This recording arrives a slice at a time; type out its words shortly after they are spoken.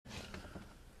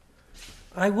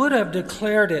I would have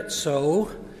declared it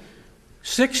so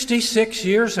 66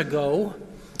 years ago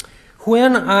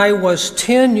when I was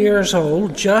 10 years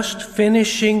old, just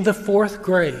finishing the 4th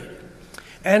grade.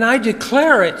 And I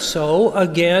declare it so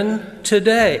again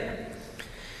today.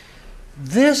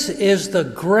 This is the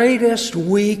greatest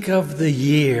week of the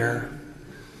year.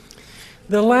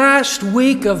 The last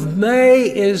week of May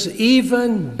is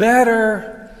even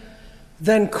better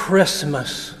than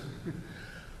Christmas.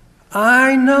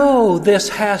 I know this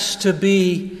has to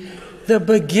be the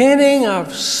beginning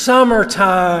of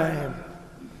summertime.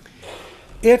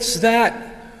 It's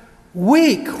that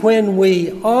week when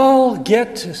we all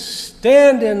get to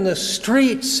stand in the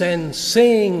streets and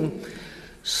sing,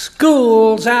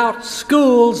 school's out,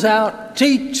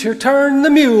 teacher, turn the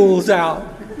mules out.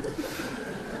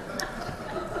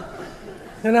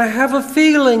 And I have a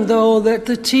feeling, though, that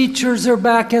the teachers are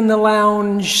back in the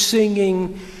lounge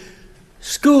singing,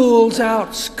 school's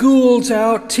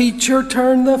out, teacher,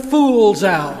 turn the fools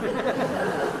out.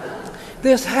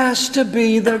 This has to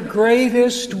be the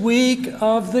greatest week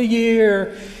of the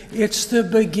year. It's the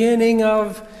beginning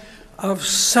of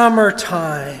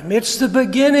summertime. It's the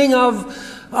beginning of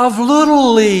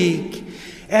Little League.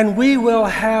 And we will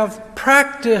have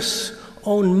practice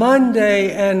on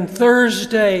Monday and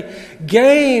Thursday.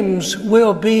 Games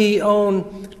will be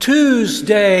on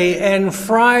Tuesday and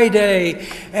Friday.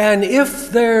 And if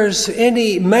there's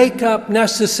any makeup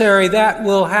necessary, that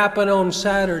will happen on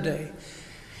Saturday.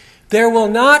 There will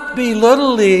not be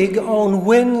Little League on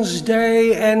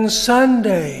Wednesday and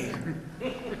Sunday.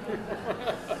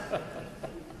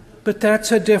 But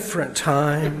that's a different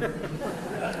time.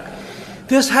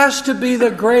 This has to be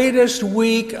the greatest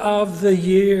week of the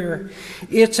year.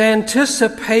 It's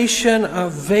anticipation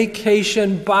of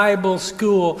Vacation Bible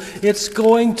School. It's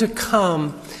going to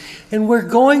come. And we're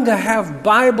going to have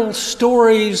Bible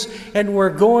stories, and we're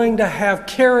going to have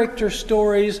character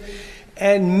stories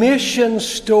and mission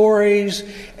stories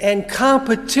and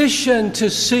competition to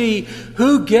see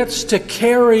who gets to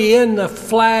carry in the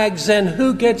flags and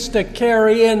who gets to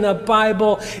carry in the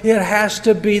Bible. It has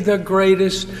to be the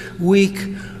greatest week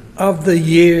of the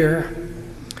year.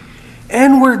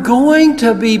 And we're going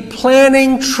to be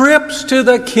planning trips to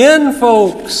the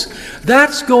kinfolks.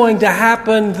 That's going to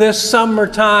happen this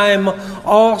summertime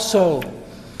also.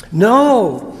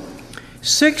 No.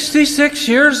 66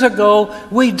 years ago,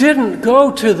 we didn't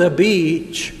go to the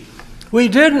beach. We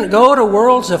didn't go to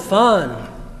Worlds of Fun.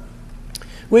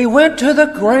 We went to the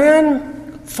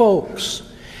grand folks.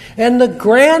 And the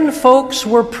grand folks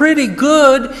were pretty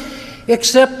good,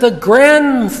 except the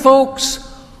grand folks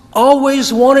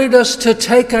always wanted us to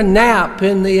take a nap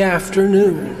in the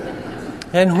afternoon.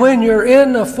 And when you're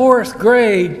in the 4th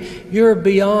grade, you're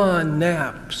beyond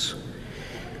naps.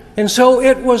 And so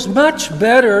it was much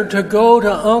better to go to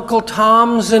Uncle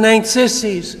Tom's and Aunt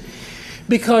Sissy's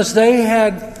because they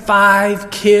had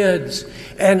 5 kids.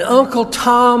 And Uncle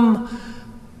Tom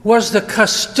was the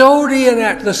custodian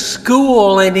at the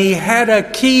school, and he had a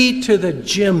key to the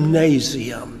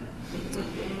gymnasium.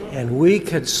 And we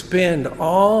could spend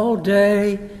all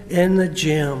day in the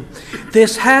gym.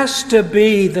 This has to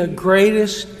be the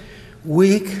greatest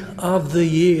week of the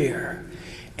year.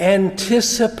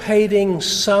 Anticipating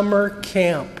summer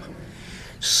camp.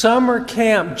 Summer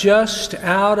camp just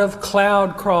out of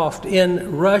Cloudcroft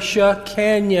in Russia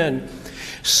Canyon.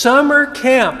 Summer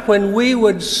camp when we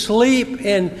would sleep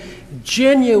in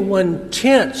genuine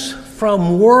tents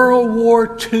from World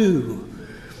War II.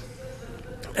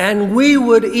 And we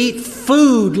would eat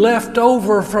food left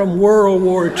over from World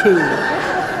War II.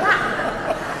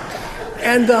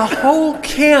 And the whole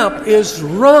camp is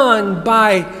run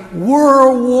by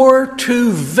World War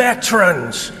II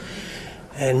veterans.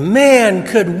 And man,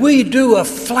 could we do a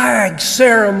flag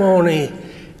ceremony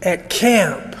at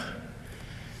camp.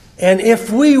 And if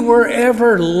we were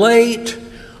ever late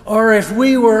or if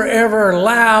we were ever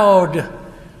loud,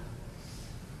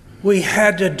 we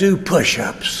had to do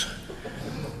push-ups.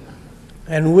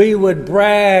 And we would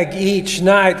brag each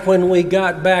night when we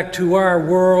got back to our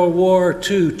World War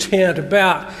II tent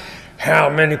about how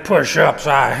many push-ups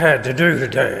I had to do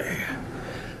today.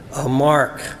 A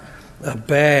mark, a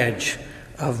badge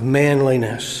of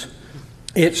manliness.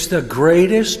 It's the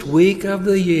greatest week of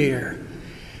the year.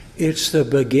 It's the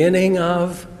beginning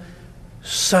of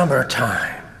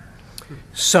summertime.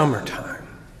 Summertime.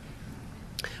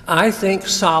 I think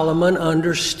Solomon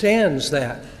understands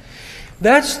that.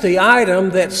 That's the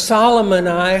item that Solomon and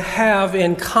I have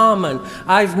in common.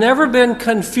 I've never been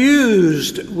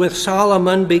confused with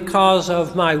Solomon because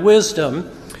of my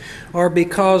wisdom or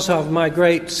because of my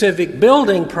great civic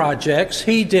building projects.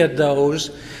 He did those.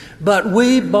 But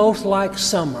we both like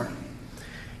summer.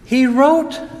 He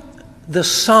wrote the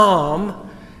psalm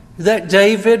that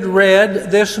David read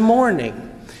this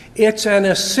morning. It's an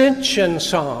ascension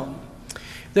psalm.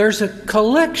 There's a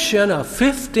collection of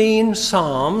 15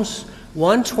 psalms,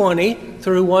 120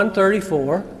 through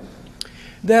 134,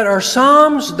 that are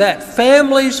psalms that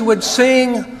families would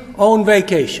sing on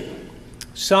vacation.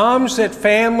 Psalms that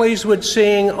families would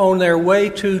sing on their way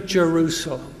to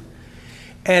Jerusalem.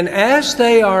 And as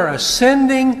they are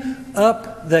ascending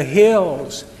up the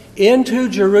hills into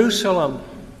Jerusalem,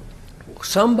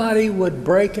 somebody would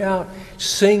break out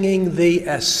singing the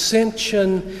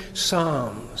Ascension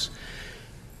Psalms.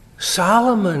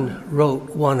 Solomon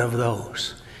wrote one of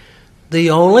those.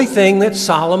 The only thing that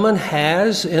Solomon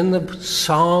has in the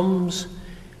Psalms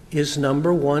is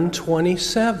number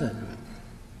 127.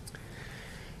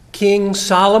 King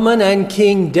Solomon and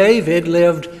King David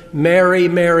lived merry,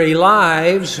 merry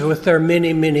lives with their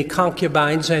many, many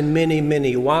concubines and many,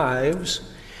 many wives,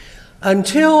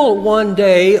 until one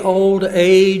day old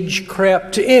age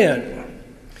crept in.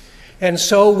 And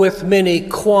so with many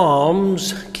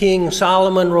qualms, King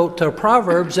Solomon wrote the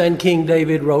Proverbs and King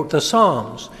David wrote the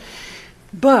Psalms.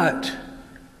 But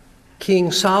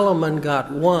King Solomon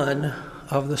got one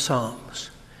of the Psalms.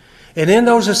 And in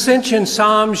those Ascension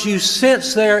Psalms, you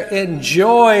sense they're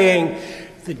enjoying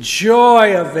the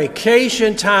joy of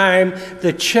vacation time,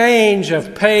 the change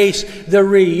of pace, the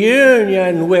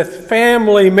reunion with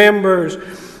family members.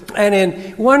 And in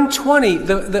 120,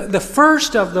 the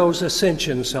first of those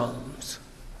Ascension Psalms,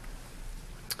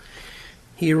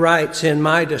 he writes, "In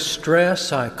my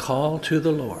distress I call to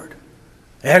the Lord,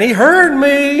 and he heard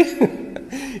me."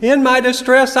 In my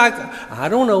distress, I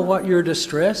don't know what your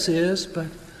distress is, but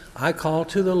I called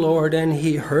to the Lord, and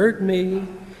he heard me.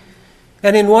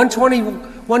 And in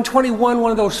 121, one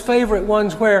of those favorite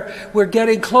ones where we're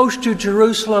getting close to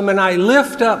Jerusalem, and I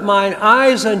lift up mine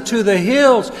eyes unto the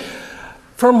hills,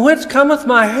 from whence cometh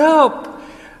my help?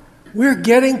 We're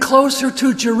getting closer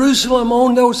to Jerusalem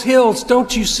on those hills.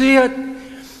 Don't you see it?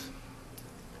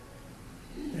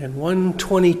 And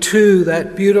 122,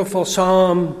 that beautiful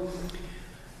psalm,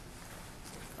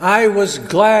 I was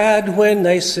glad when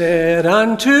they said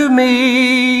unto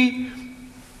me,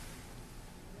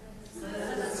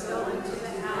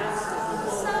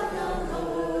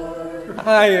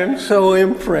 I am so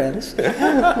impressed. Way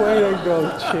to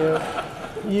go, Chip.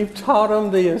 You've taught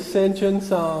them the Ascension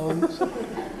Psalms.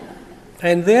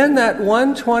 And then that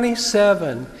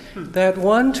 127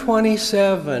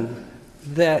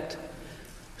 that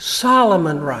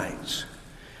Solomon writes.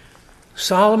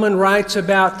 Solomon writes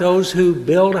about those who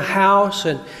build a house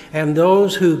and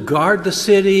those who guard the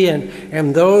city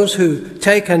and those who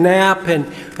take a nap. And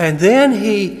then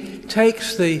he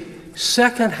takes the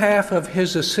second half of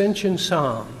his Ascension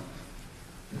Psalm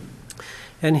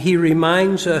and he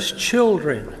reminds us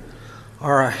children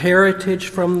are a heritage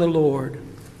from the Lord.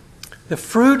 The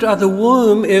fruit of the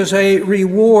womb is a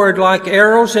reward. Like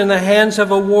arrows in the hands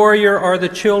of a warrior are the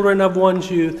children of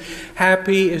one's youth.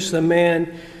 Happy is the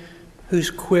man whose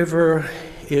quiver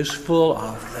is full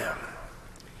of them.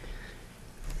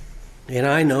 And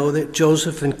I know that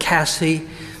Joseph and Cassie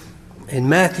and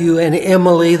Matthew and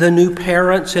Emily, the new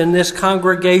parents in this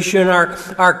congregation,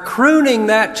 are crooning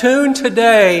that tune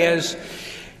today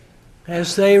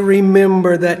as they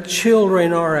remember that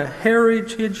children are a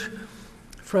heritage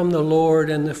from the Lord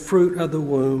and the fruit of the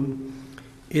womb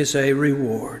is a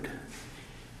reward.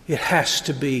 It has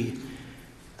to be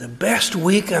the best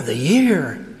week of the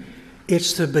year.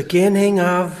 It's the beginning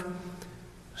of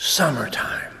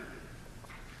summertime.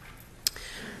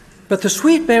 But the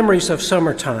sweet memories of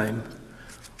summertime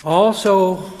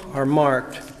also are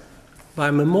marked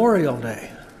by Memorial Day.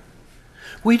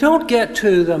 We don't get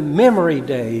to the memory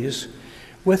days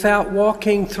without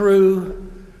walking through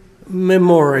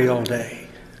Memorial Day.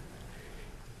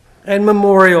 And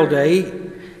Memorial Day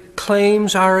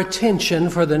claims our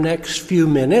attention for the next few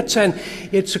minutes, and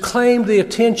it's claimed the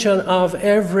attention of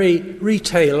every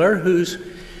retailer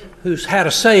who's had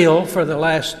a sale for the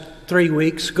last 3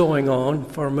 weeks going on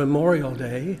for Memorial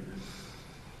Day.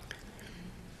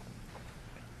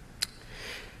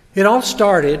 It all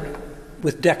started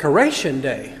with Decoration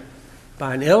Day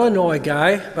by an Illinois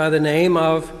guy by the name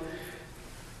of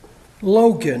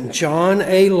Logan, John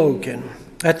A. Logan.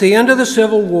 At the end of the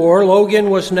Civil War, Logan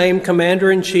was named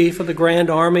Commander-in-Chief of the Grand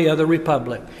Army of the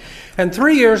Republic. And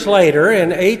 3 years later,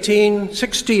 in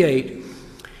 1868,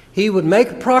 he would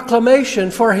make a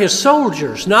proclamation for his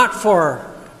soldiers, not for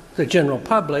the general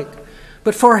public,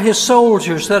 but for his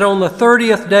soldiers, that on the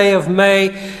 30th day of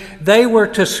May, they were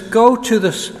to go to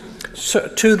the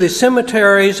to the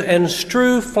cemeteries and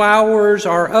strew flowers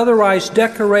or otherwise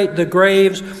decorate the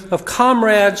graves of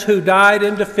comrades who died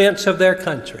in defense of their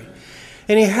country.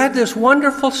 And he had this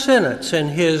wonderful sentence in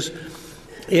his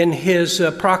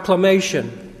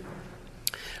proclamation.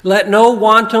 Let no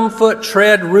wanton foot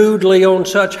tread rudely on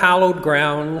such hallowed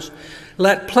grounds.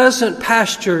 Let pleasant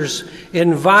pastures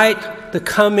invite the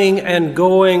coming and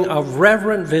going of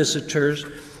reverent visitors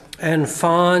and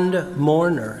fond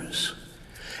mourners.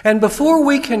 And before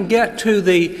we can get to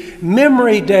the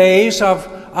memory days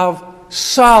of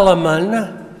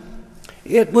Solomon,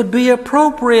 it would be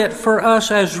appropriate for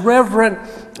us as reverent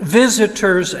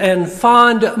visitors and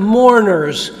fond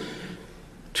mourners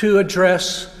to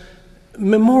address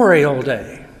Memorial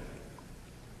Day.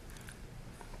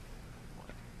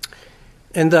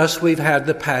 And thus we've had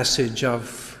the passage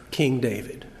of King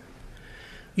David.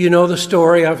 You know the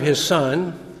story of his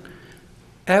son,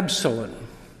 Absalom.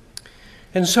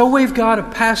 And so we've got a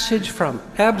passage from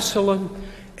Absalom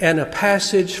and a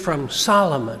passage from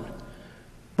Solomon.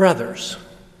 Brothers.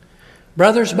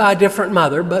 Brothers by a different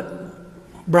mother,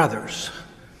 but brothers.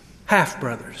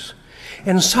 Half-brothers.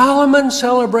 And Solomon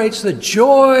celebrates the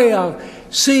joy of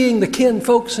seeing the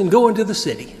kinfolks and going to the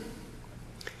city.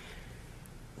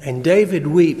 And David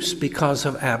weeps because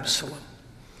of Absalom.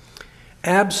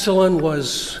 Absalom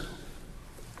was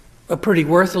a pretty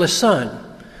worthless son.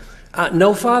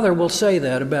 No father will say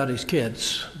that about his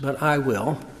kids, but I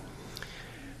will.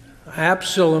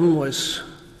 Absalom was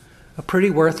a pretty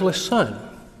worthless son.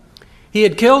 He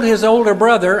had killed his older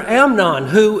brother, Amnon,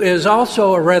 who is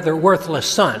also a rather worthless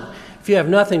son. If you have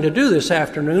nothing to do this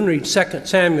afternoon, read 2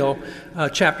 Samuel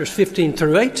chapters 15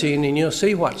 through 18, and you'll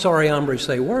see what sorry hombres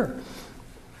they were.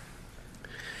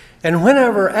 And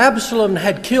whenever Absalom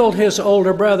had killed his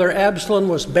older brother, Absalom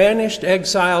was banished,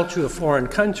 exiled to a foreign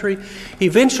country. He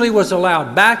eventually was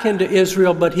allowed back into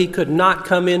Israel, but he could not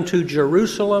come into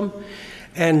Jerusalem.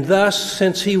 And thus,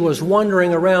 since he was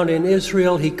wandering around in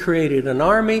Israel, he created an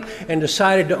army and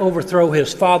decided to overthrow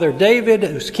his father David,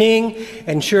 who's king.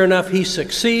 And sure enough, he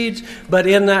succeeds. But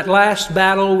in that last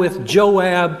battle with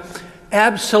Joab,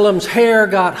 Absalom's hair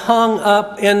got hung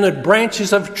up in the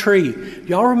branches of a tree. Do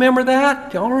y'all remember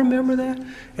that? Y'all remember that?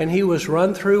 And he was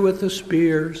run through with the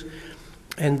spears.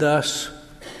 And thus,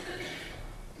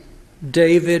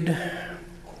 David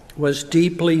was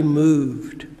deeply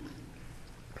moved.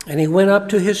 And he went up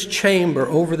to his chamber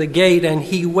over the gate, and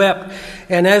he wept.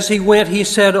 And as he went, he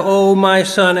said, "Oh, my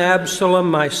son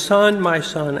Absalom, my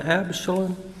son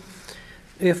Absalom,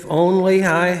 if only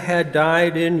I had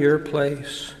died in your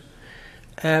place.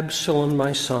 Absalom,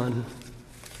 my son,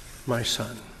 my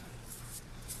son."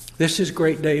 This is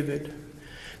great David.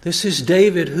 This is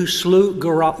David who slew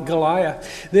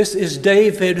Goliath. This is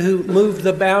David who moved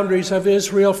the boundaries of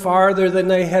Israel farther than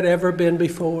they had ever been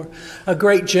before. A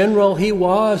great general he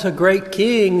was, a great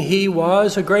king he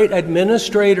was, a great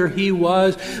administrator he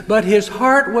was, but his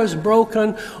heart was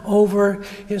broken over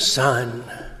his son.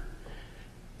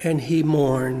 And he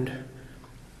mourned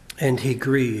and he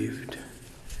grieved.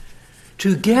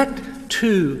 To get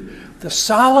to the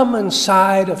Solomon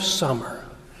side of summer,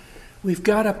 we've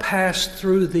got to pass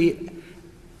through the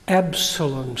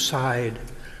Absalom side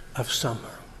of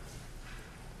summer.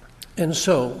 And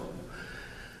so,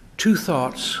 two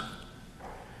thoughts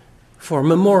for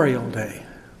Memorial Day.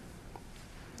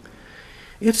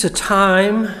 It's a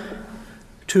time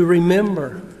to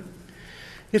remember.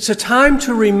 It's a time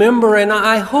to remember, and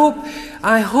I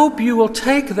hope you will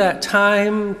take that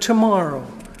time tomorrow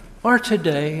or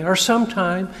today or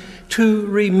sometime to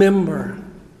remember.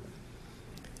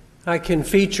 I can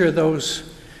feature those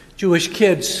Jewish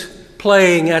kids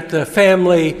playing at the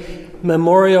family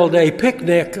Memorial Day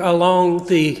picnic along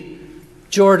the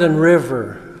Jordan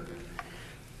River.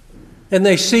 And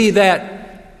they see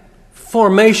that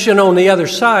formation on the other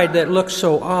side that looks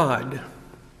so odd.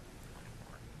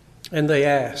 And they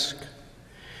ask.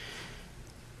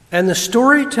 And the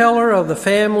storyteller of the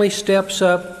family steps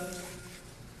up,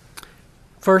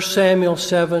 1 Samuel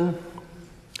 7.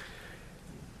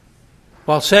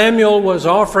 While Samuel was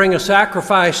offering a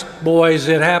sacrifice, boys,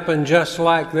 it happened just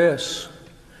like this.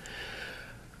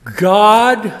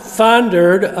 God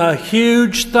thundered a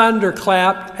huge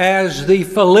thunderclap as the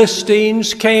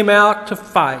Philistines came out to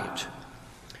fight.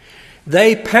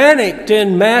 They panicked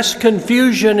in mass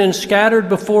confusion and scattered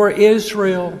before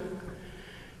Israel.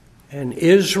 And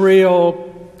Israel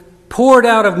poured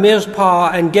out of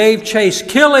Mizpah and gave chase,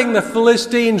 killing the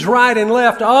Philistines right and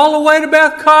left, all the way to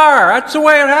Beth-kar. That's the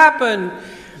way it happened.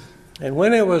 And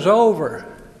when it was over,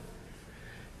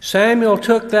 Samuel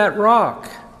took that rock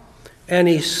and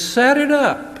he set it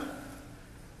up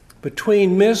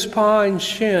between Mizpah and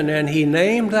Shin, and he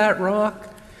named that rock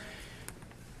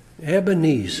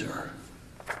Ebenezer,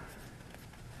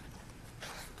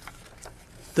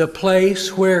 the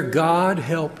place where God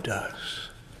helped us.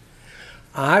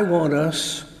 I want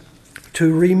us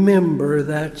to remember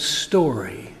that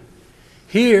story.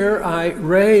 Here I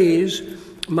raise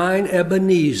mine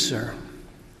Ebenezer.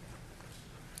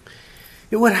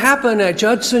 It would happen at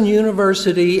Judson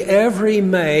University every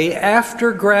May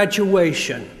after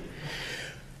graduation.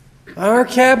 Our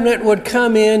cabinet would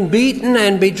come in beaten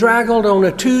and bedraggled on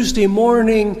a Tuesday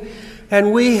morning,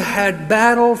 and we had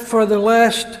battled for the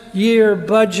last year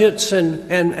budgets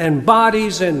and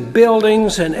bodies and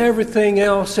buildings and everything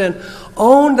else. And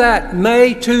on that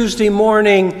May Tuesday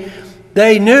morning,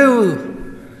 they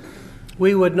knew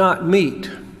we would not meet.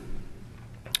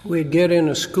 We'd get in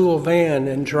a school van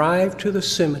and drive to the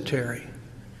cemetery.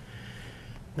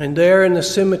 And there in the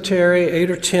cemetery,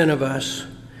 8 or 10 of us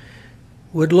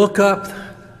would look up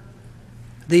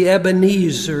the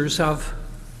Ebenezers of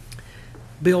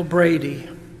Bill Brady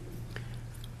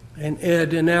and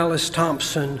Ed and Alice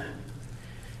Thompson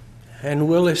and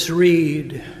Willis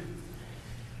Reed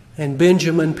and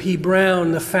Benjamin P.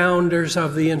 Brown, the founders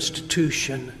of the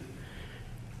institution,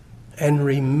 and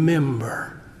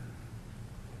remember.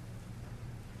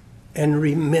 And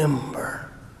remember.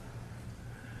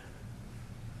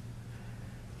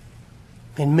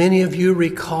 And many of you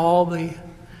recall the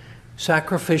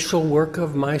sacrificial work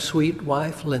of my sweet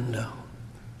wife, Linda,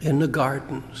 in the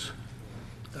gardens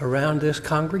around this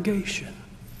congregation.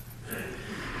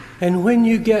 And when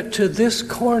you get to this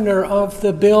corner of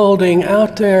the building,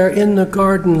 out there in the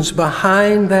gardens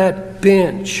behind that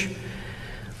bench,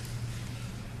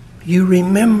 you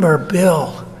remember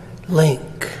Bill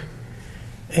Link,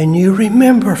 and you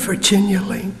remember Virginia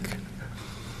Link.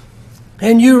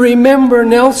 And you remember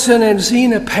Nelson and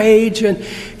Zena Page,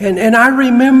 and I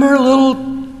remember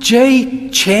little Jay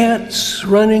Chance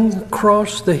running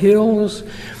across the hills.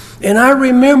 And I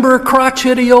remember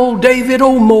crotchety old David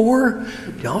O'Moore.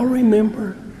 Y'all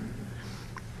remember?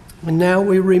 And now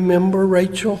we remember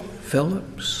Rachel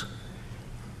Phillips.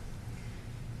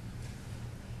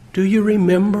 Do you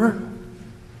remember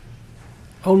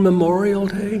on Memorial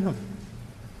Day?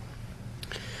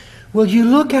 Will you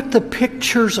look at the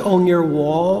pictures on your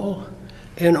wall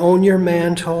and on your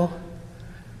mantle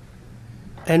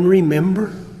and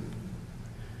remember?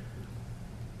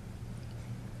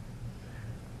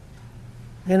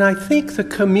 And I think the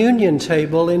communion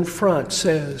table in front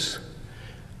says,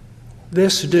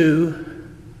 "This do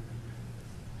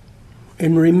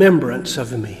in remembrance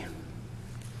of me."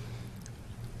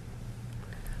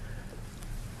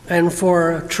 And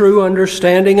for a true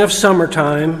understanding of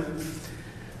summertime,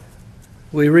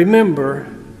 we remember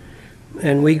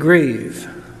and we grieve.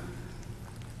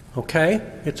 Okay?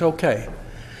 It's okay.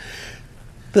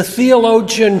 The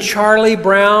theologian Charlie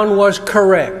Brown was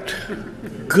correct.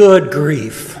 Good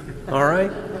grief. All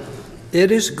right?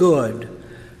 It is good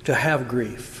to have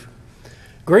grief.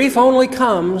 Grief only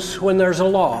comes when there's a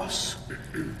loss.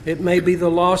 It may be the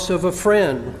loss of a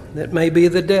friend. It may be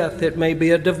the death. It may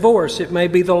be a divorce. It may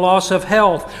be the loss of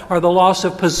health, or the loss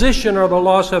of position, or the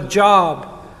loss of job.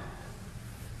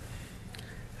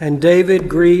 And David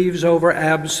grieves over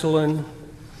Absalom.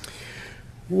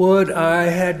 Would I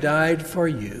had died for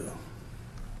you.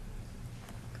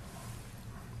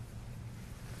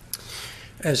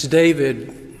 As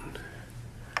David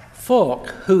Fulk,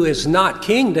 who is not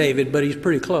King David, but he's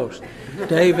pretty close,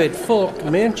 David Fulk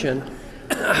mentioned,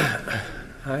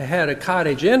 I had a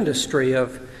cottage industry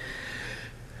of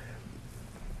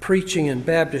preaching in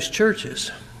Baptist churches.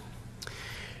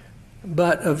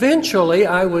 But eventually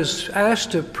I was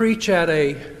asked to preach at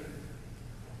a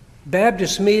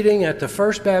Baptist meeting at the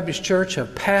First Baptist Church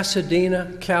of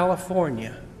Pasadena,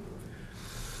 California.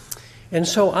 And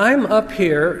so I'm up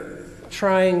here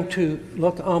trying to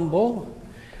look humble.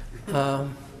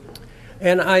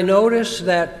 And I noticed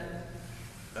that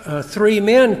 3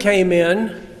 men came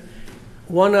in.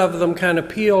 One of them kind of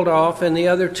peeled off, and the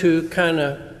other 2 kind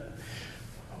of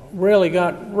really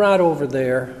got right over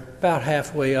there, about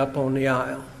halfway up on the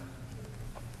aisle.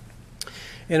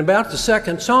 And about the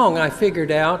second song, I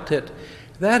figured out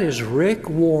that is Rick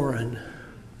Warren.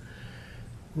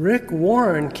 Rick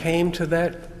Warren came to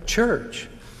that church.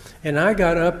 And I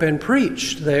got up and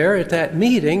preached there at that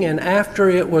meeting, and after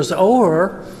it was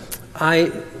over,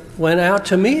 I went out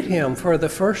to meet him for the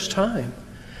first time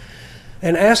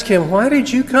and asked him, "Why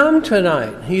did you come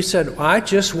tonight?" He said, "I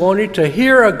just wanted to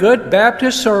hear a good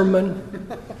Baptist sermon."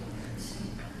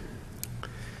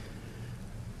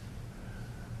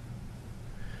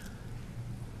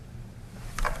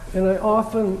 And I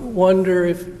often wonder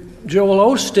if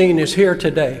Joel Osteen is here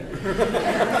today.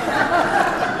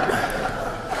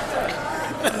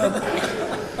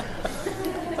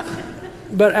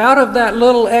 But out of that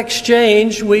little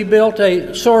exchange, we built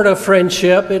a sort of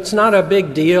friendship. It's not a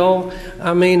big deal.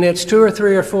 I mean, it's 2 or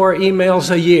 3 or 4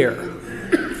 emails a year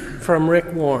from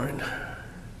Rick Warren.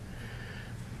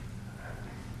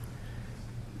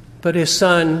 But his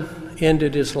son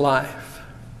ended his life.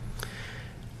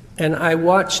 And I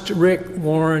watched Rick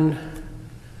Warren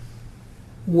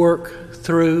work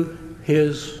through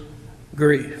his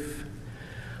grief.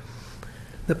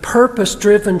 The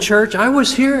purpose-driven church. I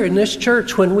was here in this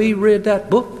church when we read that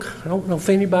book. I don't know if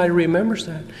anybody remembers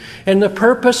that. And the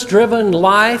purpose-driven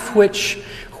life, which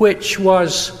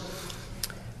was,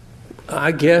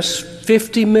 I guess,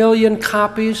 50 million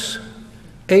copies,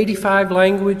 85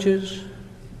 languages.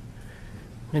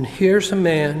 And here's a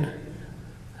man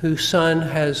whose son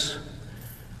has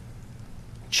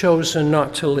chosen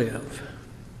not to live.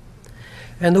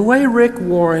 And the way Rick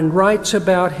Warren writes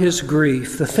about his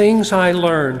grief, the things I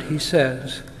learned, he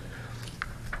says,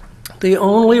 the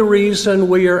only reason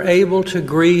we are able to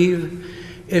grieve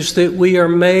is that we are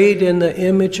made in the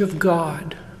image of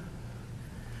God.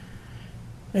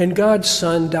 And God's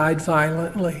Son died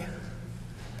violently.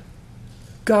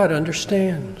 God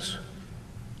understands.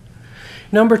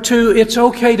 Number 2, it's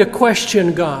okay to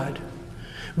question God.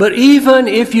 But even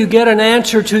if you get an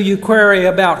answer to your query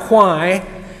about why,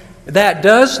 that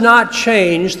does not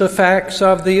change the facts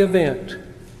of the event.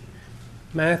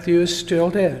 Matthew is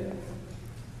still dead.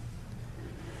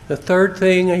 The third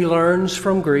thing he learns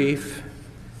from grief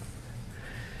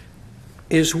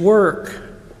is work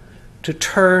to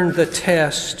turn the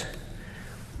test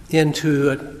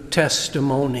into a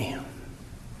testimony.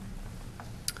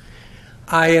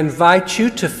 I invite you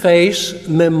to face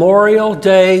Memorial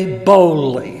Day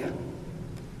boldly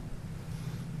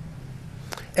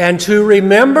and to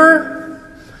remember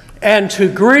and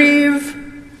to grieve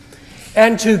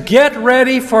and to get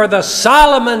ready for the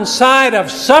Solomon side of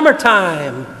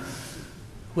summertime,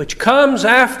 which comes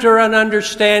after an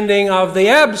understanding of the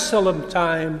Absalom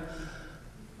time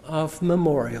of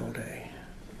Memorial Day.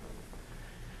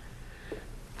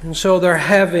 And so they're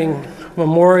having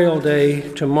Memorial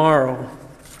Day tomorrow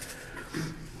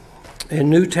in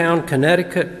Newtown,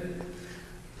 Connecticut,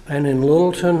 and in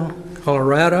Littleton,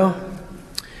 Colorado,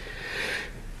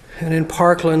 and in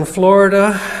Parkland,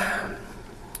 Florida,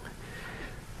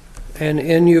 and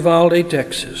in Uvalde,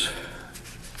 Texas.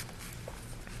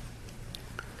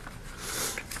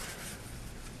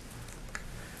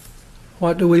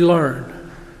 What do we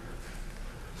learn?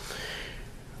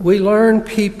 We learn,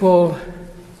 people,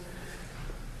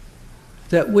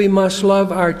 that we must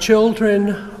love our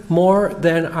children more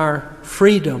than our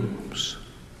freedoms.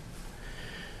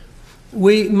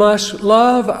 We must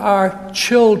love our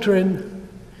children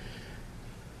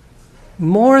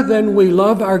more than we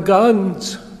love our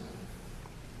guns.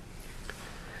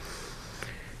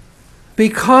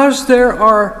 Because there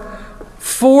are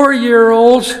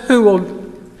 4-year-olds who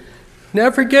will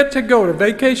never get to go to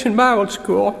Vacation Bible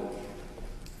School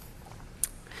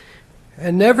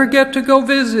and never get to go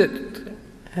visit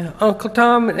Uncle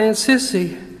Tom and Aunt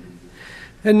Sissy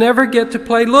and never get to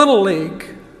play Little League.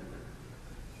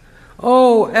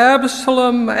 Oh,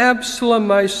 Absalom, Absalom,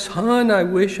 my son, I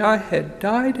wish I had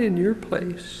died in your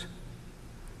place.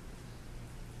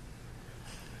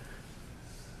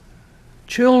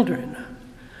 Children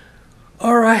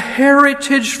are a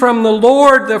heritage from the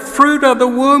Lord. The fruit of the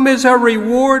womb is a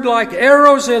reward like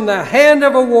arrows in the hand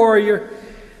of a warrior.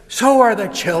 So are the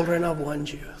children of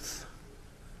one's youth.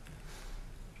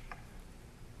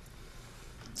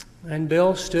 And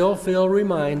Bill Stillfield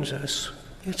reminds us,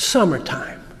 it's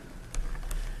summertime.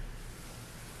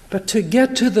 But to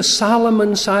get to the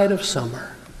Solomon side of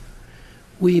summer,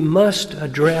 we must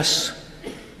address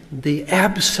the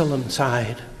Absalom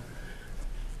side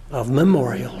of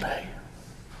Memorial Day.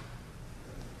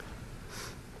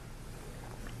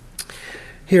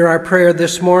 Hear our prayer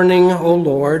this morning, O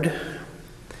Lord,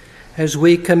 as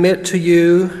we commit to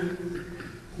you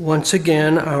once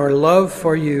again our love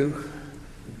for you.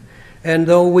 And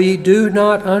though we do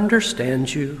not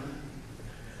understand you,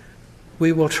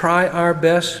 we will try our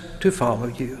best to follow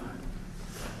you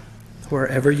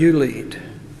wherever you lead.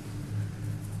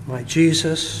 My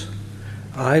Jesus,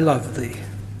 I love thee.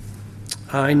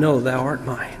 I know thou art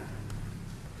mine.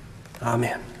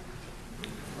 Amen.